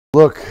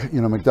Look,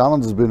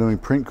 McDonald's has been doing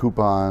print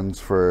coupons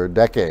for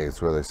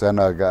decades, where they send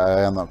a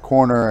guy on the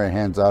corner and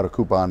hands out a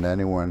coupon to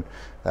anyone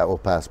that will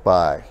pass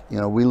by.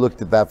 We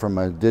looked at that from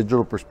a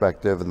digital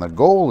perspective, and the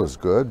goal is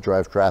good,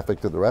 drive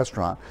traffic to the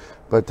restaurant.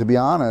 But to be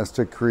honest,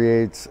 it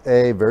creates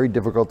A, very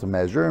difficult to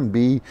measure, and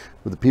B,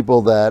 with the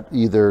people that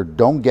either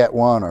don't get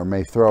one or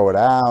may throw it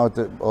out,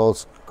 all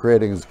it's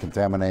creating is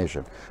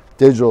contamination.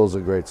 Digital is a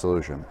great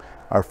solution.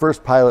 Our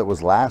first pilot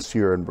was last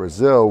year in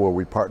Brazil, where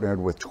we partnered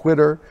with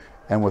Twitter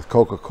and with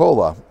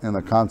Coca-Cola, and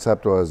the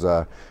concept was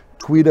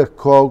Twitter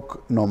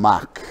Coke no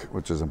Mac,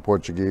 which is in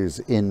Portuguese,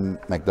 in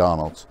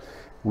McDonald's.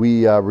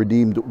 We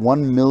redeemed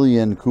 1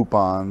 million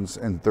coupons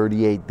in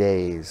 38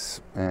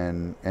 days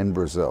in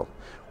Brazil,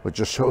 which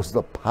just shows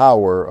the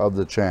power of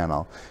the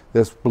channel.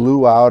 This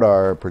blew out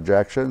our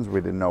projections.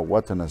 We didn't know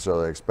what to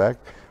necessarily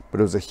expect, but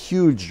it was a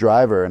huge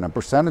driver, and a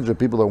percentage of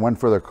people that went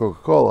for their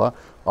Coca-Cola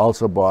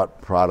also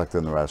bought product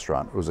in the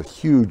restaurant. It was a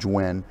huge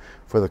win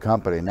for the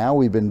company. Now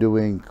we've been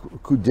doing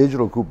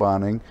digital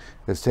couponing.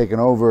 It's taken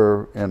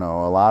over, a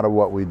lot of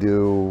what we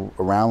do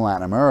around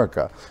Latin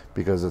America,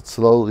 because it's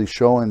slowly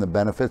showing the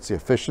benefits, the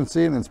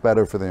efficiency, and it's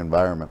better for the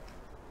environment.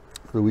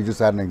 So we just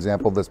had an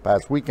example this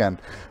past weekend,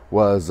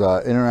 was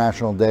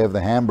International Day of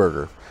the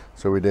Hamburger.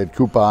 So we did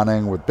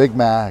couponing with Big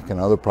Mac and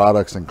other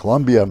products in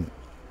Colombia,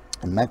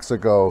 in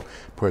Mexico,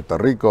 Puerto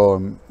Rico,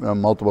 and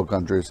multiple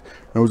countries.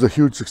 And it was a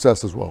huge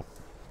success as well.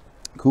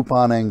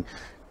 Couponing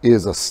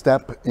is a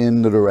step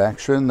in the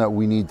direction that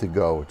we need to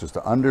go, just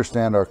to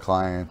understand our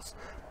clients,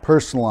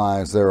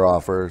 personalize their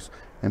offers,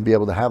 and be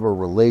able to have a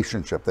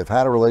relationship. They've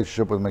had a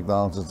relationship with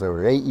McDonald's since they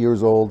were 8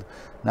 years old.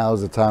 Now is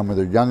the time where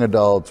they're young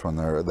adults, when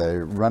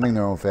they're running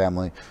their own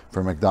family,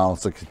 for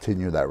McDonald's to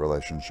continue that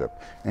relationship.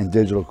 And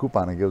digital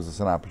couponing gives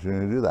us an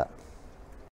opportunity to do that.